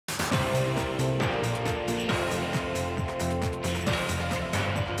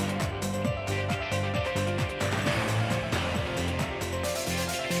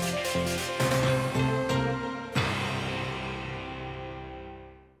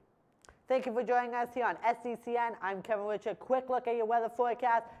Thank you for joining us here on SCCN. I'm Kevin Richard. Quick look at your weather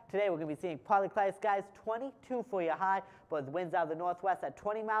forecast. Today we're going to be seeing partly cloudy skies, 22 for your high, but with winds out of the northwest at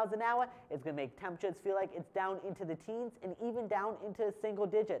 20 miles an hour, it's going to make temperatures feel like it's down into the teens and even down into single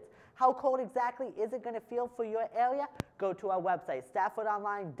digits. How cold exactly is it going to feel for your area? Go to our website,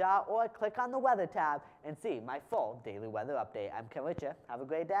 staffordonline.org, click on the weather tab, and see my full daily weather update. I'm Kevin Richard. Have a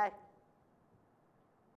great day.